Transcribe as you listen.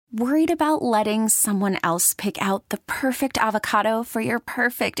Worried about letting someone else pick out the perfect avocado for your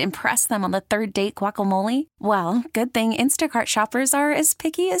perfect impress them on the third date guacamole? Well, good thing Instacart shoppers are as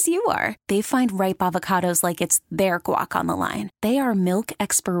picky as you are. They find ripe avocados like it's their guac on the line. They are milk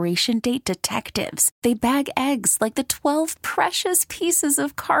expiration date detectives. They bag eggs like the 12 precious pieces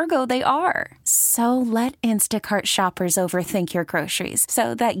of cargo they are. So let Instacart shoppers overthink your groceries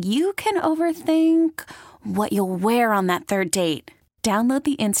so that you can overthink what you'll wear on that third date. Download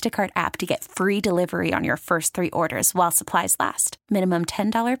the Instacart app to get free delivery on your first 3 orders while supplies last. Minimum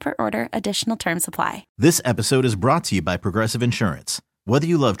 $10 per order. Additional terms apply. This episode is brought to you by Progressive Insurance. Whether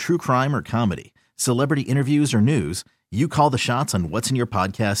you love true crime or comedy, celebrity interviews or news, you call the shots on what's in your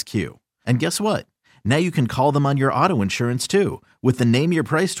podcast queue. And guess what? Now you can call them on your auto insurance too with the Name Your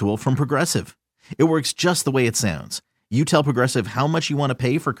Price tool from Progressive. It works just the way it sounds. You tell Progressive how much you want to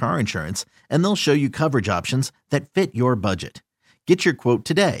pay for car insurance, and they'll show you coverage options that fit your budget. Get your quote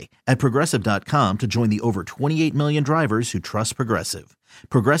today at Progressive.com to join the over 28 million drivers who trust Progressive.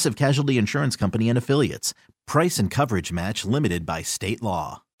 Progressive Casualty Insurance Company and Affiliates. Price and coverage match limited by state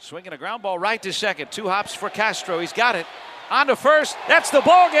law. Swinging a ground ball right to second. 2 hops for Castro. He's got it. On to first. That's the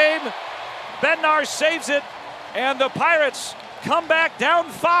ball game. Bednar saves it. And the Pirates come back down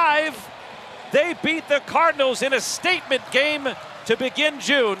 5. They beat the Cardinals in a statement game to begin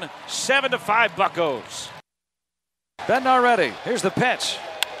June. 7-5 Buccos. Bednar ready. Here's the pitch.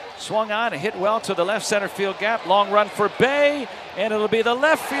 Swung on and hit well to the left center field gap. Long run for Bay. And it'll be the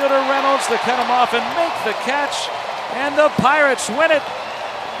left fielder Reynolds to cut him off and make the catch. And the Pirates win it.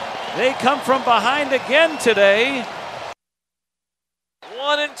 They come from behind again today.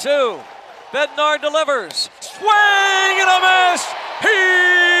 1-2. Bednar delivers. Swing and a miss.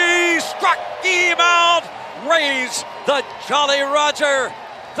 He struck him out. Raise the Jolly Roger.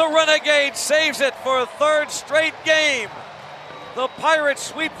 The Renegade saves it for a 3rd straight game. The Pirates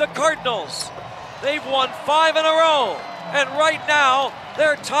sweep the Cardinals. They've won 5 in a row. And right now,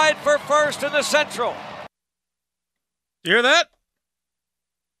 they're tied for first in the Central. You hear that?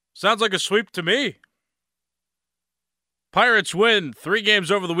 Sounds like a sweep to me. Pirates win 3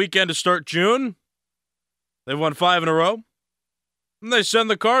 games over the weekend to start June. They've won 5 in a row. And they send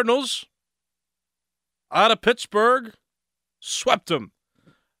the Cardinals out of Pittsburgh. Swept them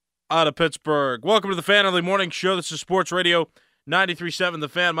out of Pittsburgh. Welcome to the Fan Early Morning Show. This is Sports Radio 93.7 The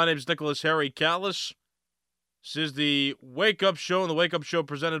Fan. My name is Nicholas Harry Callas. This is the Wake Up Show, and the Wake Up Show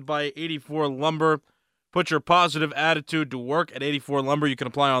presented by 84 Lumber. Put your positive attitude to work at 84 Lumber. You can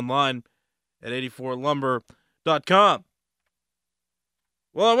apply online at 84lumber.com.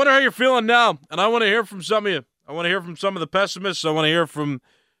 Well, I wonder how you're feeling now, and I want to hear from some of you. I want to hear from some of the pessimists. I want to hear from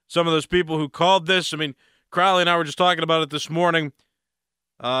some of those people who called this. I mean, Crowley and I were just talking about it this morning.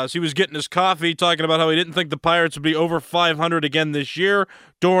 As he was getting his coffee, talking about how he didn't think the Pirates would be over 500 again this year.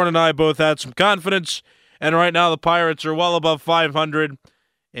 Doran and I both had some confidence, and right now the Pirates are well above 500,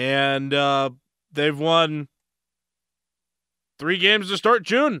 and they've won 3 games to start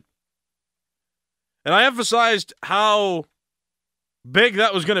June. And I emphasized how big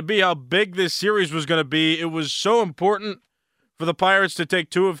that was going to be, how big this series was going to be. It was so important for the Pirates to take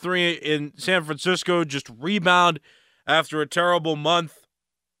 2 of 3 in San Francisco, just rebound after a terrible month.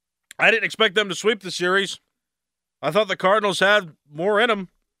 I didn't expect them to sweep the series. I thought the Cardinals had more in them.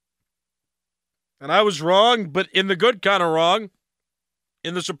 And I was wrong, but in the good kind of wrong.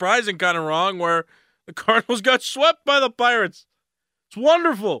 In the surprising kind of wrong, where the Cardinals got swept by the Pirates. It's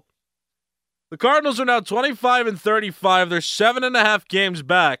wonderful. The Cardinals are now 25-35. They're 7.5 games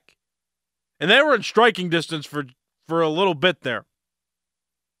back. And they were in striking distance for a little bit there.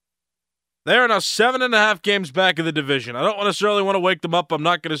 They are now 7.5 games back of the division. I don't necessarily want to wake them up. I'm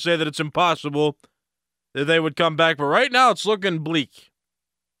not going to say that it's impossible that they would come back, but right now it's looking bleak.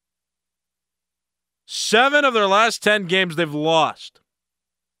 7 of their last 10 games they've lost.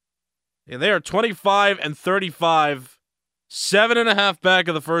 And they are 25-35, 7.5 back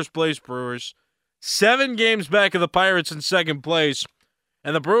of the first place Brewers, 7 games back of the Pirates in second place,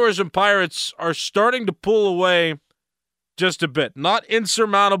 and the Brewers and Pirates are starting to pull away just a bit. Not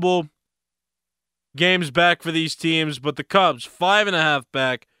insurmountable games back for these teams, but the Cubs 5.5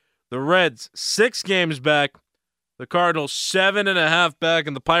 back, the Reds 6 games back, the Cardinals 7.5 back,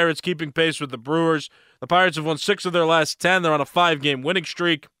 and the Pirates keeping pace with the Brewers. The Pirates have won 6 of their last 10. They're on a 5-game winning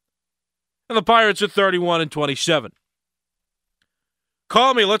streak, and the Pirates are 31-27.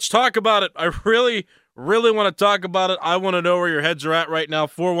 Call me. Let's talk about it. I really want to talk about it. I want to know where your heads are at right now.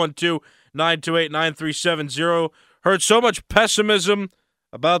 412-928-9370. Heard so much pessimism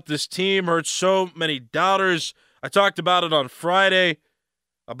about this team, heard so many doubters. I talked about it on Friday,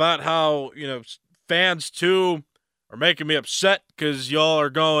 about how, fans too are making me upset because y'all are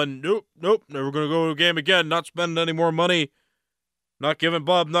going, nope, never going to go to a game again, not spending any more money, not giving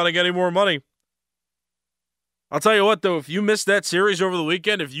Bob Nutting any more money. I'll tell you what, though, if you missed that series over the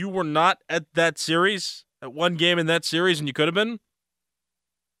weekend, if you were not at that series, at one game in that series, and you could have been,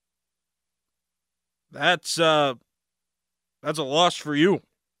 that's a loss for you.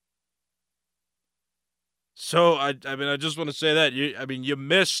 So, I just want to say that. You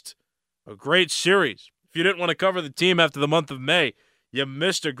missed a great series. If you didn't want to cover the team after the month of May, you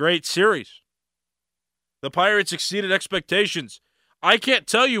missed a great series. The Pirates exceeded expectations. I can't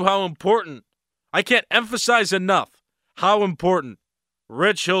tell you how important, I can't emphasize enough how important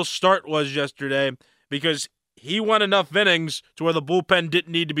Rich Hill's start was yesterday, because he won enough innings to where the bullpen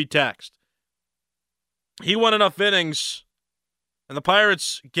didn't need to be taxed. He won enough innings, and the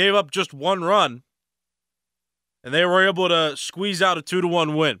Pirates gave up just one run, and they were able to squeeze out a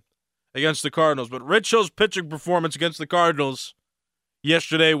 2-1 win against the Cardinals. But Rich Hill's pitching performance against the Cardinals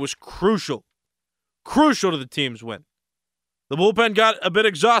yesterday was crucial to the team's win. The bullpen got a bit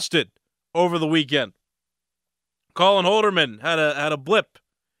exhausted over the weekend. Colin Holderman had a blip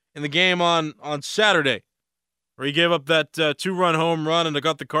in the game on Saturday, where he gave up that 2-run home run and it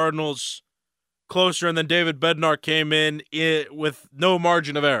got the Cardinals closer, and then David Bednar came in with no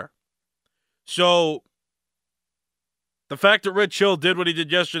margin of error. So the fact that Rich Hill did what he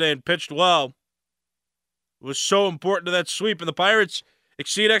did yesterday and pitched well was so important to that sweep, and the Pirates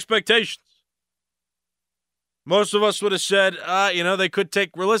exceed expectations. Most of us would have said, they could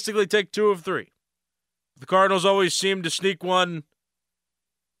realistically take 2 of 3. The Cardinals always seem to sneak one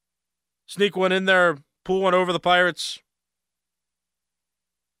in there, pull one over the Pirates.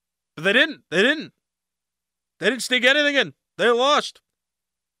 But they didn't. They didn't sneak anything in. They lost.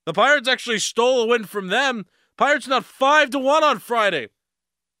 The Pirates actually stole a win from them. Pirates not 5-1 on Friday.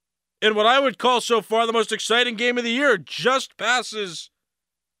 In what I would call so far the most exciting game of the year, just passes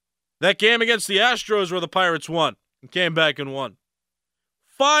that game against the Astros where the Pirates won and came back and won.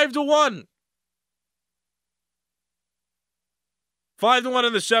 5-1. 5-1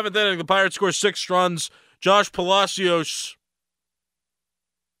 in the 7th inning. The Pirates score 6 runs. Josh Palacios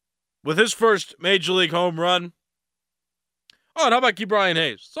with his first Major League home run. Oh, and how about Ke'Bryan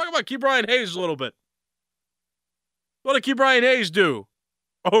Hayes? Let's talk about Ke'Bryan Hayes a little bit. What did Ke'Bryan Hayes do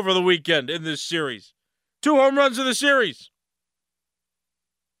over the weekend in this series? 2 home runs in the series.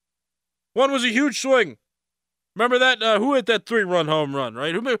 One was a huge swing. Remember that? Who hit that 3-run home run,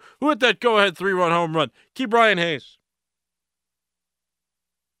 right? Who hit that go-ahead 3-run home run? Ke'Bryan Hayes.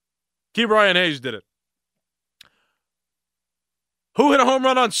 Ke'Bryan Hayes did it. Who hit a home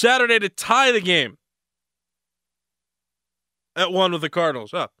run on Saturday to tie the game at 1 with the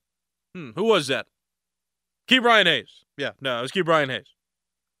Cardinals? Who was that? Ke'Bryan Hayes. Yeah, no, it was Ke'Bryan Hayes.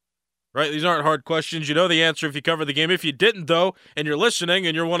 Right? These aren't hard questions. You know the answer if you cover the game. If you didn't, though, and you're listening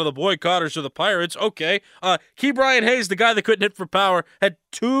and you're one of the boycotters of the Pirates, okay. Ke'Bryan Hayes, the guy that couldn't hit for power, had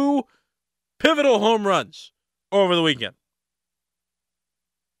 2 pivotal home runs over the weekend.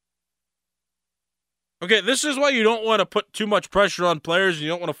 Okay, this is why you don't want to put too much pressure on players, and you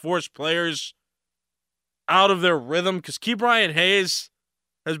don't want to force players out of their rhythm, because Ke'Bryan Hayes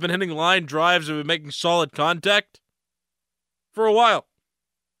has been hitting line drives and been making solid contact for a while.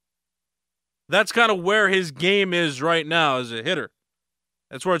 That's kind of where his game is right now as a hitter.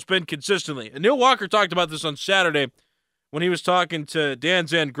 That's where it's been consistently. And Neil Walker talked about this on Saturday when he was talking to Dan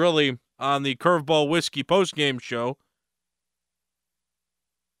Zangrilli on the Curveball Whiskey postgame show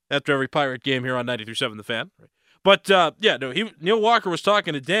after every Pirate game here on 93.7 The Fan. But, Neil Walker was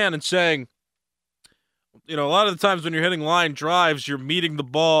talking to Dan and saying, a lot of the times when you're hitting line drives, you're meeting the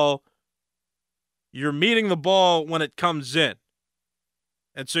ball when it comes in.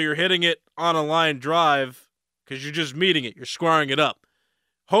 And so you're hitting it on a line drive because you're just meeting it. You're squaring it up.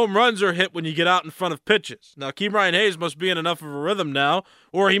 Home runs are hit when you get out in front of pitches. Now, Ke'Bryan Hayes must be in enough of a rhythm now,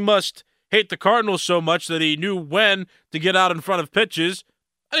 or he must hate the Cardinals so much that he knew when to get out in front of pitches,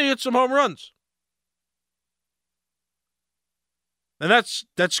 and he hit some home runs. And that's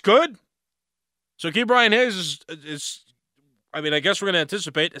good. So Ke'Bryan Hayes is I guess we're going to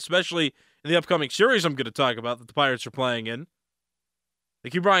anticipate, especially in the upcoming series I'm going to talk about that the Pirates are playing in,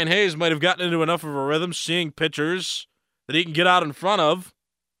 that Ke'Bryan Hayes might have gotten into enough of a rhythm seeing pitchers that he can get out in front of,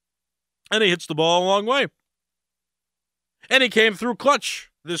 and he hits the ball a long way. And he came through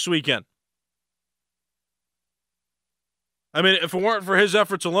clutch this weekend. If it weren't for his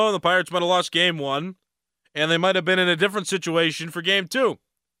efforts alone, the Pirates might have lost Game 1, and they might have been in a different situation for Game 2.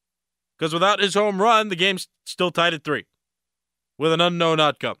 Because without his home run, the game's still tied at 3 with an unknown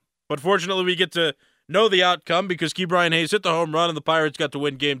outcome. But fortunately, we get to know the outcome because Ke'Bryan Hayes hit the home run and the Pirates got to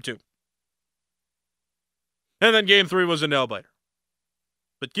win Game 2. And then Game 3 was a nail-biter.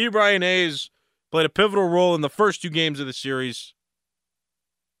 But Ke'Bryan Hayes played a pivotal role in the first 2 games of the series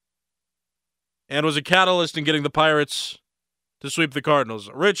and was a catalyst in getting the Pirates to sweep the Cardinals.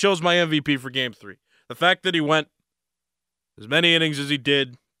 Rich Hill's my MVP for Game 3. The fact that he went as many innings as he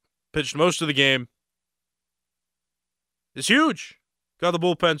did, pitched most of the game, is huge. Got the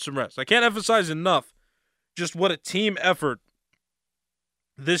bullpen some rest. I can't emphasize enough just what a team effort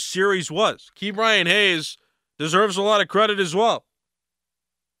this series was. Ke'Bryan Hayes deserves a lot of credit as well.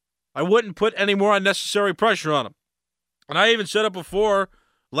 I wouldn't put any more unnecessary pressure on him. And I even said it before,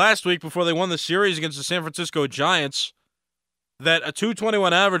 last week before they won the series against the San Francisco Giants, that a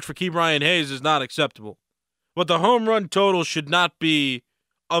 .221 average for Ke'Bryan Hayes is not acceptable. But the home run total should not be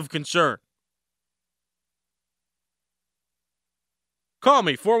of concern. Call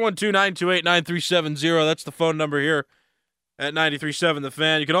me, 412-928-9370. That's the phone number here at 93.7 The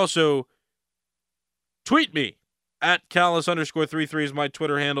Fan. You can also tweet me at Callas_33 is my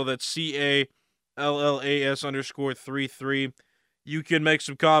Twitter handle. That's CALLAS_33. You can make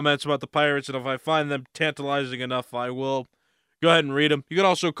some comments about the Pirates, and if I find them tantalizing enough, I will go ahead and read them. You can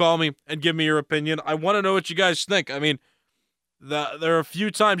also call me and give me your opinion. I want to know what you guys think. I mean, there are a few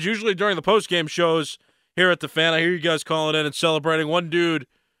times, usually during the post-game shows here at The Fan, I hear you guys calling in and celebrating. One dude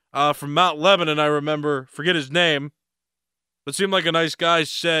from Mount Lebanon, I remember, forget his name, but seemed like a nice guy,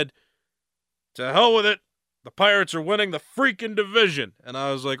 said, "To hell with it. The Pirates are winning the freaking division." And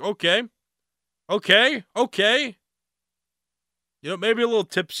I was like, okay. You know, maybe a little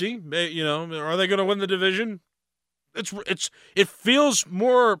tipsy. Are they going to win the division? It feels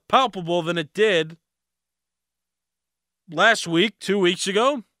more palpable than it did last week, 2 weeks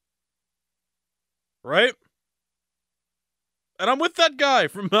ago. Right? And I'm with that guy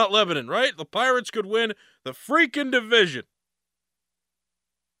from Mount Lebanon, right? The Pirates could win the freaking division.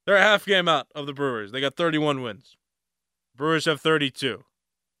 They're a half game out of the Brewers. They got 31 wins. Brewers have 32.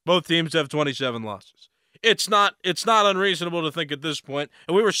 Both teams have 27 losses. It's not unreasonable to think at this point,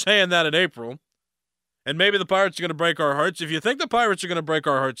 and we were saying that in April, and maybe the Pirates are going to break our hearts. If you think the Pirates are going to break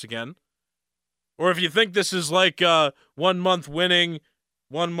our hearts again, or if you think this is like 1 month winning,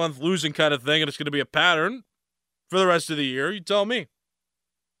 1 month losing kind of thing, and it's going to be a pattern for the rest of the year, you tell me.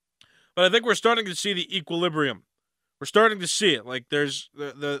 But I think we're starting to see the equilibrium. We're starting to see it. Like there's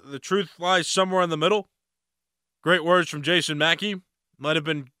the truth lies somewhere in the middle. Great words from Jason Mackey. Might have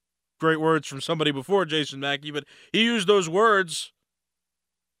been great words from somebody before Jason Mackey, but he used those words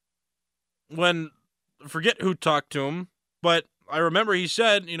when, forget who talked to him, but I remember he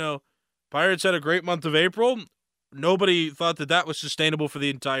said, Pirates had a great month of April. Nobody thought that was sustainable for the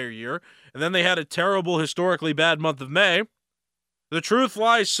entire year. And then they had a terrible, historically bad month of May. The truth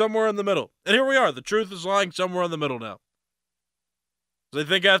lies somewhere in the middle. And here we are. The truth is lying somewhere in the middle now. I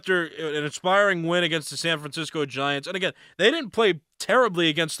think after an inspiring win against the San Francisco Giants, and again, they didn't play terribly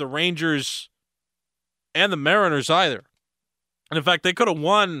against the Rangers and the Mariners either. And in fact, they could have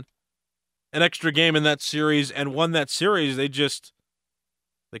won an extra game in that series and won that series. They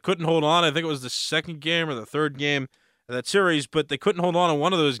couldn't hold on. I think it was the second game or the third game of that series, but they couldn't hold on in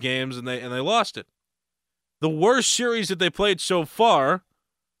one of those games, and they lost it. The worst series that they played so far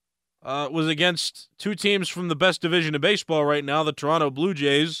was against two teams from the best division of baseball right now, the Toronto Blue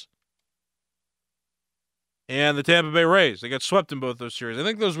Jays and the Tampa Bay Rays. They got swept in both those series. I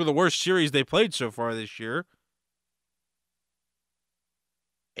think those were the worst series they played so far this year.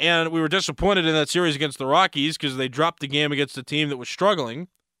 And we were disappointed in that series against the Rockies because they dropped the game against a team that was struggling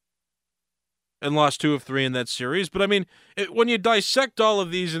and lost 2 of 3 in that series. But, I mean, when you dissect all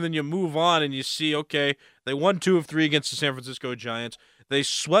of these and then you move on and you see, okay, they won 2 of 3 against the San Francisco Giants. They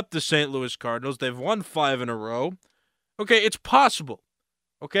swept the St. Louis Cardinals. They've won 5 in a row. Okay, it's possible.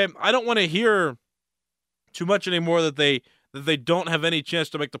 Okay, I don't want to hear too much anymore that they don't have any chance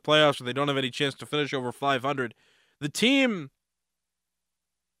to make the playoffs or they don't have any chance to finish over 500. The team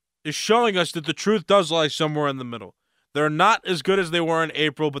is showing us that the truth does lie somewhere in the middle. They're not as good as they were in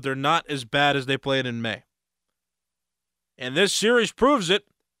April, but they're not as bad as they played in May. And this series proves it.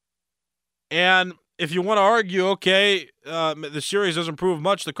 And if you want to argue, okay, the series doesn't prove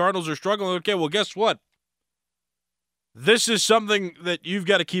much, the Cardinals are struggling, okay, well, guess what? This is something that you've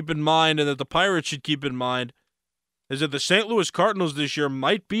got to keep in mind and that the Pirates should keep in mind, is that the St. Louis Cardinals this year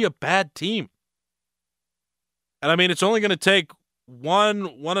might be a bad team. And, I mean, it's only going to take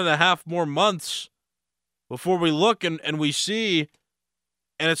 1.5 more months before we look and we see,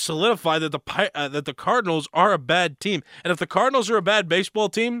 and it's solidified that the Cardinals are a bad team. And if the Cardinals are a bad baseball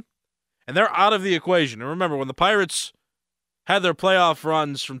team, and they're out of the equation. And remember, when the Pirates had their playoff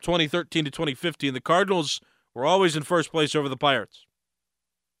runs from 2013 to 2015, the Cardinals were always in first place over the Pirates.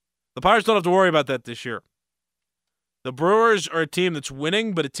 The Pirates don't have to worry about that this year. The Brewers are a team that's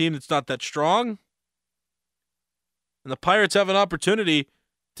winning, but a team that's not that strong. And the Pirates have an opportunity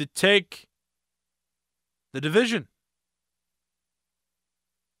to take the division.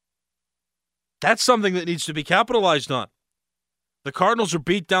 That's something that needs to be capitalized on. The Cardinals are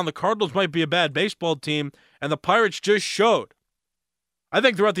beat down. The Cardinals might be a bad baseball team, and the Pirates just showed. I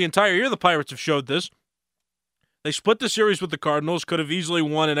think throughout the entire year, the Pirates have showed this. They split the series with the Cardinals, could have easily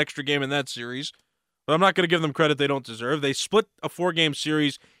won an extra game in that series, but I'm not going to give them credit they don't deserve. They split a 4-game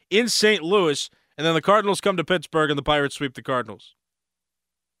series in St. Louis, and then the Cardinals come to Pittsburgh, and the Pirates sweep the Cardinals.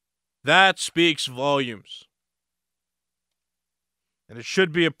 That speaks volumes. And it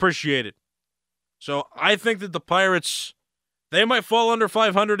should be appreciated. So I think that the Pirates, they might fall under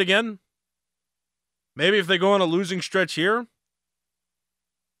 500 again. Maybe if they go on a losing stretch here.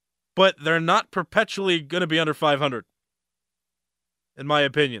 But they're not perpetually going to be under 500, in my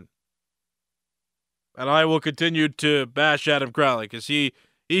opinion. And I will continue to bash Adam Crowley because he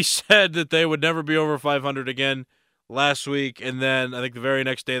said that they would never be over 500 again last week. And then I think the very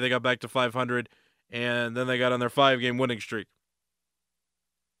next day they got back to 500, and then they got on their 5-game winning streak.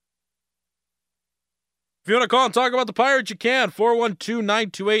 If you want to call and talk about the Pirates, you can.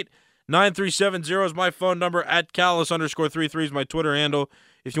 412-928-9370 is my phone number. At Callas_33 is my Twitter handle.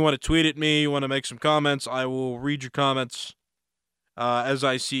 If you want to tweet at me, you want to make some comments, I will read your comments as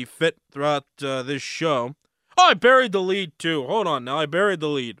I see fit throughout this show. Oh, I buried the lead, too. Hold on now. I buried the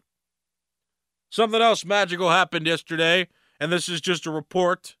lead. Something else magical happened yesterday, and this is just a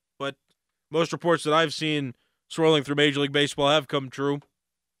report, but most reports that I've seen swirling through Major League Baseball have come true.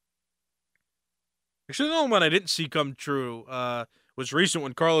 Actually, the only one I didn't see come true was recent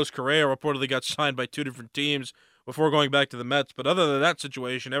when Carlos Correa reportedly got signed by 2 different teams before going back to the Mets. But other than that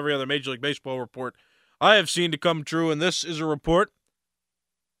situation, every other Major League Baseball report I have seen to come true, and this is a report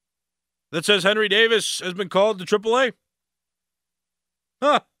that says Henry Davis has been called to AAA.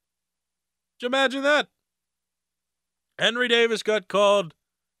 Huh. Could you imagine that? Henry Davis got called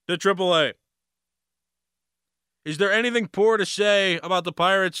to AAA. Is there anything poor to say about the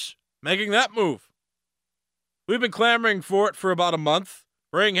Pirates making that move? We've been clamoring for it for about a month.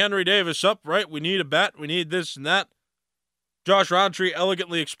 Bring Henry Davis up, right? We need a bat. We need this and that. Josh Roundtree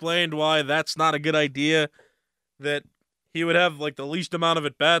elegantly explained why that's not a good idea, that he would have like the least amount of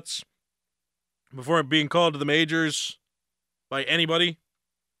at-bats before being called to the majors by anybody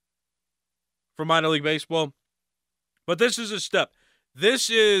for minor league baseball. But this is a step. This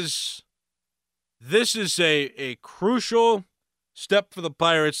is a crucial step for the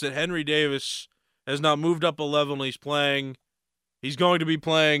Pirates that Henry Davis has now moved up a level and he's going to be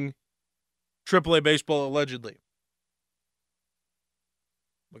playing AAA baseball allegedly.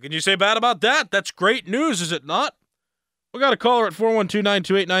 What can you say bad about that? That's great news, is it not? We got a caller at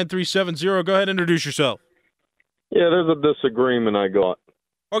 412-928-9370. Go ahead and introduce yourself. Yeah, there's a disagreement I got.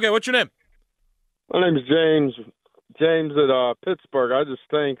 Okay, what's your name? My name is James. James at Pittsburgh. I just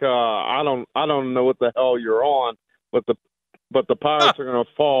think I don't know what the hell you're on, but the Pirates are going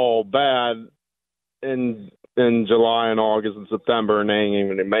to fall bad in July and August and September, and they ain't even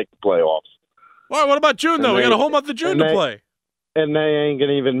going to make the playoffs. Well, what about June, though? We got a whole month of June to play. And they ain't going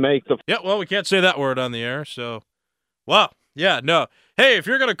to even make the... Yeah, well, we can't say that word on the air, so... Wow. Yeah, no. Hey, if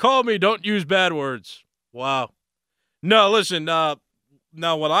you're going to call me, don't use bad words. Wow. No, listen, now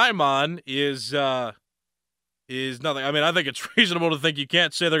what I'm on is nothing. I mean, I think it's reasonable to think you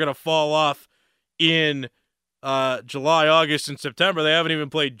can't say they're going to fall off in July, August, and September. They haven't even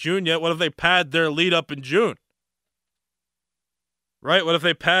played June yet. What if they pad their lead up in June? Right? What if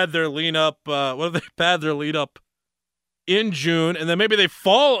they pad their lead up? In June, and then maybe they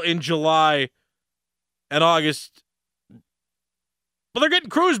fall in July and August? But they're getting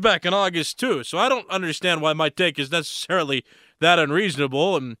Cruz back in August too, so I don't understand why my take is necessarily that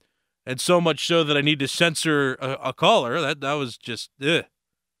unreasonable, and so much so that I need to censor a caller. That was just ugh.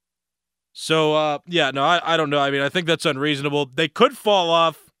 So, I don't know. I mean, I think that's unreasonable. They could fall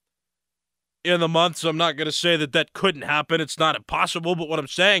off in the month, so I'm not going to say that couldn't happen. It's not impossible, but what I'm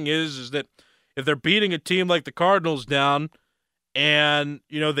saying is that if they're beating a team like the Cardinals down and,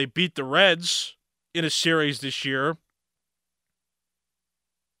 they beat the Reds in a series this year.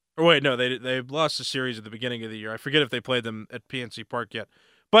 Or wait, no, they lost the series at the beginning of the year. I forget if they played them at PNC Park yet.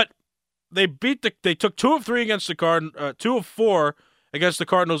 But they took 2 of 3 against the 2 of 4 against the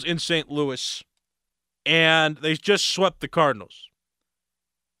Cardinals in St. Louis, and they just swept the Cardinals.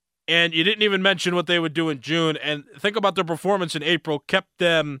 And you didn't even mention what they would do in June, and think about their performance in April, kept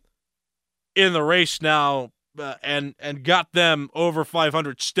them in the race now, and got them over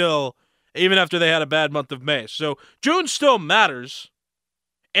 500 still, even after they had a bad month of May. So June still matters,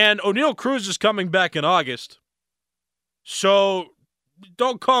 and O'Neal Cruz is coming back in August. So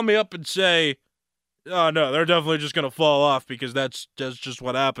don't call me up and say, oh, no, they're definitely just going to fall off because that's just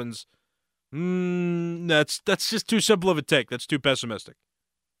what happens. That's just too simple of a take. That's too pessimistic.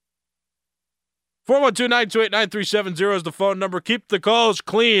 412-928-9370 is the phone number. Keep the calls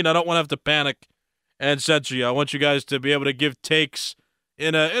clean. I don't want to have to panic and censor you. I want you guys to be able to give takes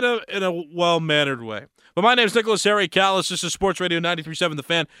in a well-mannered way. But my name is Nicholas Harry Callas. This is Sports Radio 93.7 The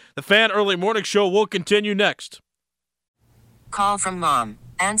Fan. The Fan Early Morning Show will continue next. Call from mom.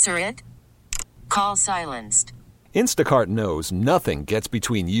 Answer it. Call silenced. Instacart knows nothing gets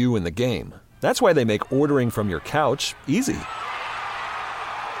between you and the game. That's why they make ordering from your couch easy.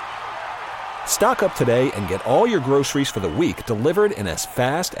 Stock up today and get all your groceries for the week delivered in as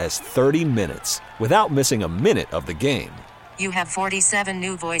fast as 30 minutes without missing a minute of the game. You have 47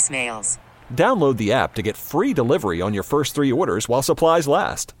 new voicemails. Download the app to get free delivery on your first 3 orders while supplies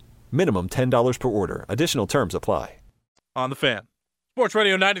last. Minimum $10 per order. Additional terms apply. On The Fan. Sports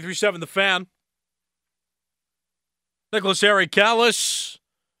Radio 93.7 The Fan. Nicholas Harry Callas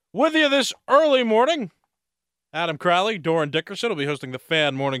with you this early morning. Adam Crowley, Doran Dickerson will be hosting the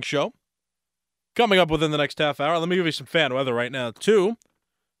Fan Morning Show. Coming up within the next half hour, let me give you some fan weather right now, too.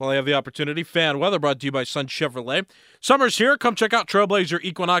 While I have the opportunity, fan weather brought to you by Sun Chevrolet. Summer's here. Come check out Trailblazer,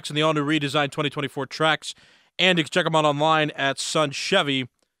 Equinox, and the all-new redesigned 2024 tracks. And you can check them out online at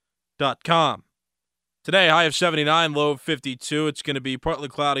sunchevy.com. Today, high of 79, low of 52. It's going to be partly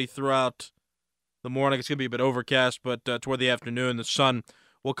cloudy throughout the morning. It's going to be a bit overcast, but toward the afternoon, the sun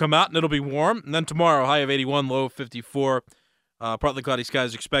will come out, and it'll be warm. And then tomorrow, high of 81, low of 54. Partly cloudy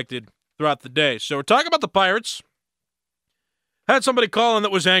skies expected throughout the day. So we're talking about the Pirates. Had somebody call in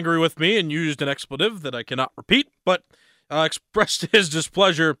that was angry with me and used an expletive that I cannot repeat, but expressed his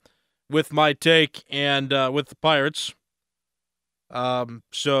displeasure with my take and with the Pirates.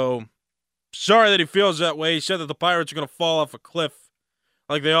 So sorry that he feels that way. He said that the Pirates are going to fall off a cliff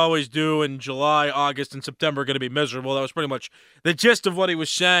like they always do in July, August, and September are going to be miserable. That was pretty much the gist of what he was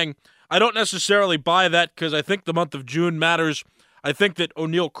saying. I don't necessarily buy that because I think the month of June matters. I think that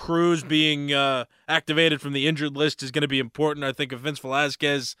O'Neal Cruz being activated from the injured list is going to be important. I think if Vince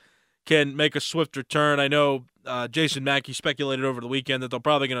Velasquez can make a swift return, I know Jason Mackey speculated over the weekend that they'll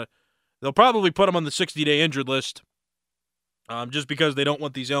probably put him on the 60-day injured list, just because they don't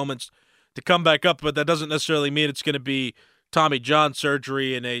want these ailments to come back up. But that doesn't necessarily mean it's going to be Tommy John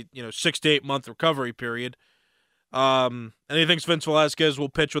surgery in a 6 to 8 month recovery period. And he thinks Vince Velasquez will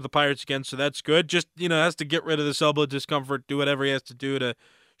pitch with the Pirates again, so that's good. Just, has to get rid of this elbow discomfort, do whatever he has to do to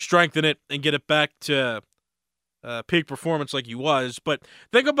strengthen it and get it back to peak performance like he was. But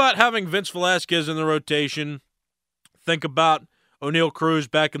think about having Vince Velasquez in the rotation. Think about O'Neal Cruz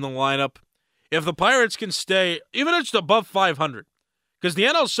back in the lineup. If the Pirates can stay, even if it's above 500, because the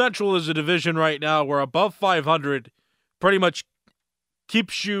NL Central is a division right now where above 500 pretty much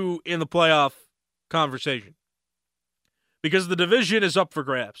keeps you in the playoff conversation. Because the division is up for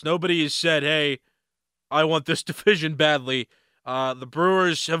grabs. Nobody has said, hey, I want this division badly. The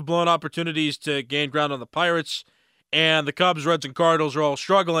Brewers have blown opportunities to gain ground on the Pirates, and the Cubs, Reds, and Cardinals are all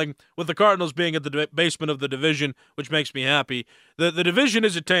struggling, with the Cardinals being at the basement of the division, which makes me happy. The division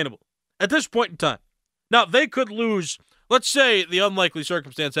is attainable at this point in time. Now, they could lose, let's say the unlikely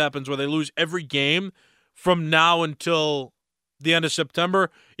circumstance happens where they lose every game from now until the end of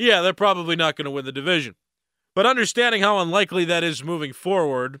September. Yeah, they're probably not going to win the division. But understanding how unlikely that is moving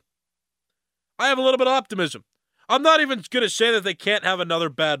forward, I have a little bit of optimism. I'm not even going to say that they can't have another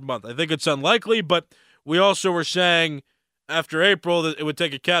bad month. I think it's unlikely, but we also were saying after April that it would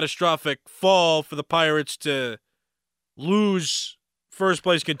take a catastrophic fall for the Pirates to lose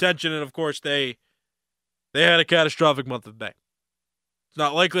first-place contention, and of course they had a catastrophic month of May. It's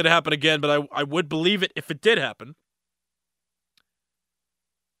not likely to happen again, but I would believe it if it did happen.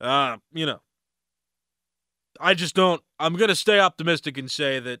 I just don't. I'm going to stay optimistic and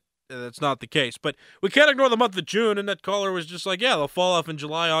say that that's not the case. But we can't ignore the month of June, and that caller was just like, yeah, they'll fall off in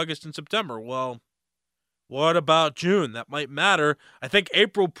July, August, and September. Well, what about June? That might matter. I think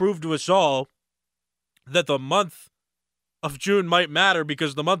April proved to us all that the month of June might matter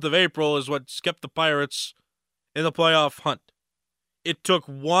because the month of April is what kept the Pirates in the playoff hunt. It took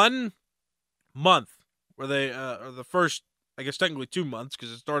 1 month where they, or the first, I guess technically 2 months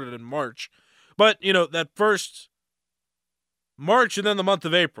because it started in March. But, that first March and then the month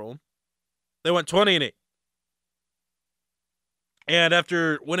of April, they went 20-8. And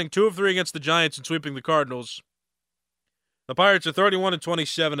after winning 2 of 3 against the Giants and sweeping the Cardinals, the Pirates are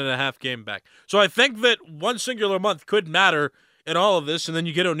 31-27 and a half game back. So I think that one singular month could matter in all of this. And then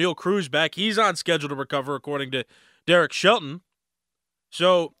you get O'Neal Cruz back. He's on schedule to recover, according to Derek, Shelton.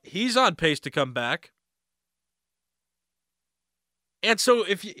 So he's on pace to come back. And so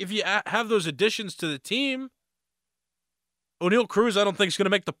if you have those additions to the team, O'Neal Cruz I don't think is going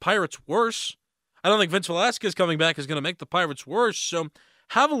to make the Pirates worse. I don't think Vince Velasquez coming back is going to make the Pirates worse. So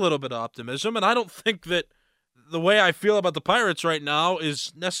have a little bit of optimism. And I don't think that the way I feel about the Pirates right now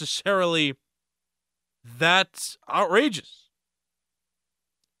is necessarily that outrageous.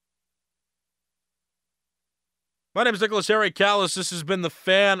 My name is Nicholas Harry Callas. This has been the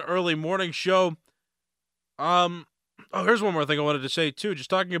Fan Early Morning Show. Here's one more thing I wanted to say, too. Just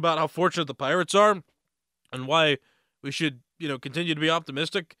talking about how fortunate the Pirates are and why we should, continue to be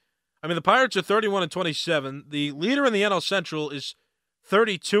optimistic. I mean, the Pirates are 31-27. The leader in the NL Central is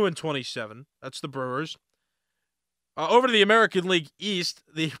 32-27. That's the Brewers. Over to the American League East,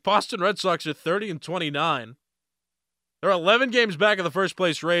 the Boston Red Sox are 30-29. They're 11 games back of the first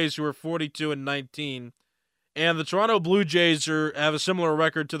place Rays, who are 42-19. And the Toronto Blue Jays have a similar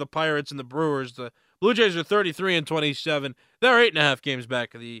record to the Pirates and the Brewers. The Blue Jays are 33-27. They're 8.5 games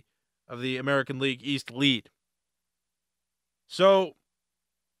back of the American League East lead. So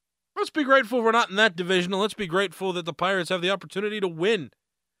let's be grateful we're not in that division, and let's be grateful that the Pirates have the opportunity to win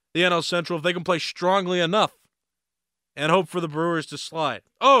the NL Central if they can play strongly enough, and hope for the Brewers to slide.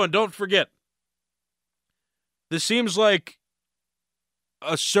 Oh, and don't forget, this seems like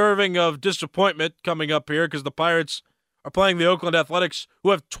a serving of disappointment coming up here because the Pirates are playing the Oakland Athletics,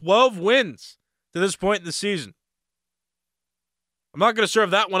 who have 12 wins to this point in the season. I'm not going to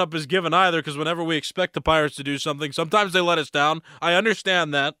serve that one up as given either, because whenever we expect the Pirates to do something, sometimes they let us down. I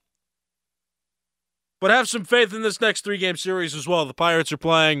understand that. But have some faith in this next 3-game series as well. The Pirates are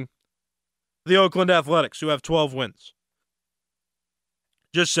playing the Oakland Athletics, who have 12 wins.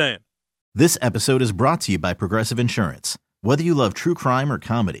 Just saying. This episode is brought to you by Progressive Insurance. Whether you love true crime or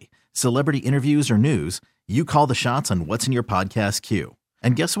comedy, celebrity interviews or news, you call the shots on what's in your podcast queue.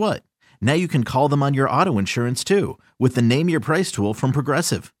 And guess what? Now you can call them on your auto insurance too, with the Name Your Price tool from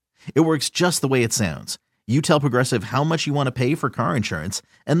Progressive. It works just the way it sounds. You tell Progressive how much you want to pay for car insurance,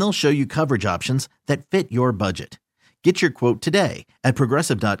 and they'll show you coverage options that fit your budget. Get your quote today at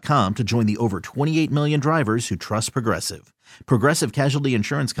Progressive.com to join the over 28 million drivers who trust Progressive. Progressive Casualty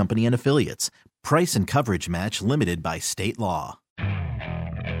Insurance Company and Affiliates. Price and coverage match limited by state law.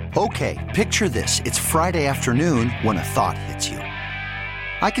 Okay, picture this. It's Friday afternoon when a thought hits you.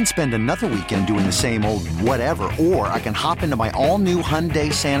 I can spend another weekend doing the same old whatever, or I can hop into my all-new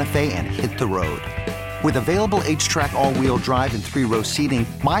Hyundai Santa Fe and hit the road. With available H-Track all-wheel drive and 3-row seating,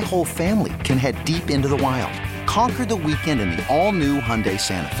 my whole family can head deep into the wild. Conquer the weekend in the all-new Hyundai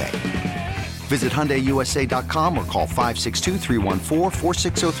Santa Fe. Visit HyundaiUSA.com or call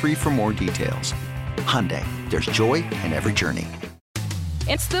 562-314-4603 for more details. Hyundai, there's joy in every journey.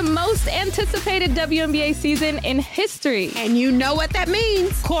 It's the most anticipated WNBA season in history. And you know what that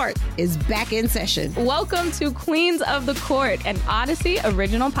means. Court is back in session. Welcome to Queens of the Court, an Odyssey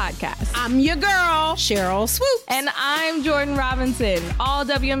original podcast. I'm your girl, Cheryl Swoops. And I'm Jordan Robinson. All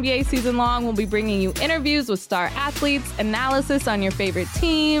WNBA season long, we'll be bringing you interviews with star athletes, analysis on your favorite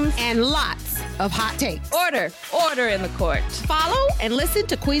teams, and lots of hot takes. Order in the court. Follow and listen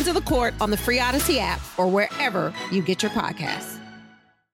to Queens of the Court on the free Odyssey app or wherever you get your podcasts.